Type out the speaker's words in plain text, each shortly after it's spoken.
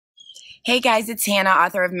Hey guys, it's Hannah,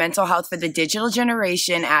 author of Mental Health for the Digital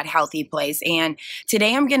Generation at Healthy Place. And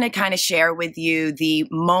today I'm going to kind of share with you the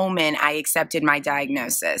moment I accepted my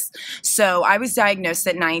diagnosis. So I was diagnosed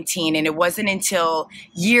at 19, and it wasn't until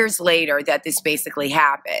years later that this basically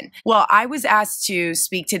happened. Well, I was asked to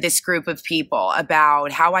speak to this group of people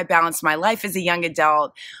about how I balanced my life as a young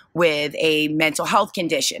adult with a mental health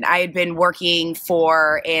condition. I had been working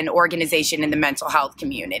for an organization in the mental health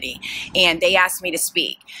community, and they asked me to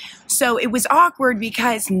speak. So it was awkward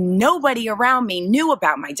because nobody around me knew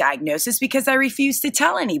about my diagnosis because I refused to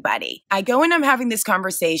tell anybody. I go and I'm having this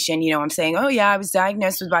conversation, I'm saying, oh yeah, I was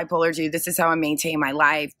diagnosed with bipolar 2. This is how I maintain my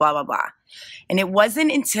life, blah, blah, blah. And it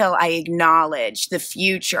wasn't until I acknowledged the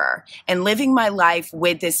future and living my life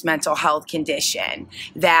with this mental health condition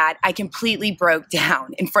that I completely broke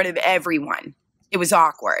down in front of everyone. It was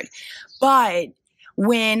awkward. But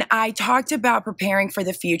when I talked about preparing for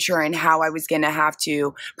the future and how I was going to have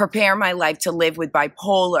to prepare my life to live with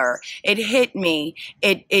bipolar, it hit me.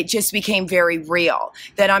 It just became very real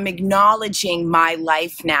that I'm acknowledging my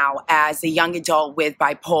life now as a young adult with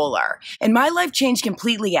bipolar. And my life changed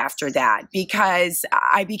completely after that because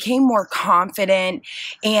I became more confident,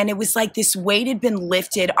 and it was like this weight had been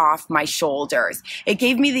lifted off my shoulders. It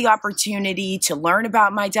gave me the opportunity to learn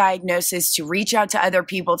about my diagnosis, to reach out to other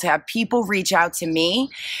people, to have people reach out to me.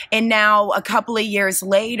 And now, a couple of years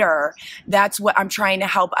later, that's what I'm trying to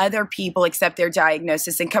help other people accept their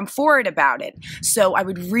diagnosis and come forward about it. So I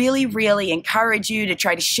would really, really encourage you to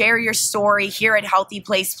try to share your story here at Healthy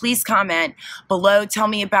Place. Please comment below. Tell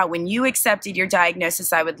me about when you accepted your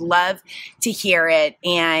diagnosis. I would love to hear it.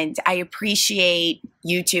 And I appreciate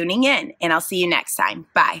you tuning in. And I'll see you next time.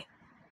 Bye.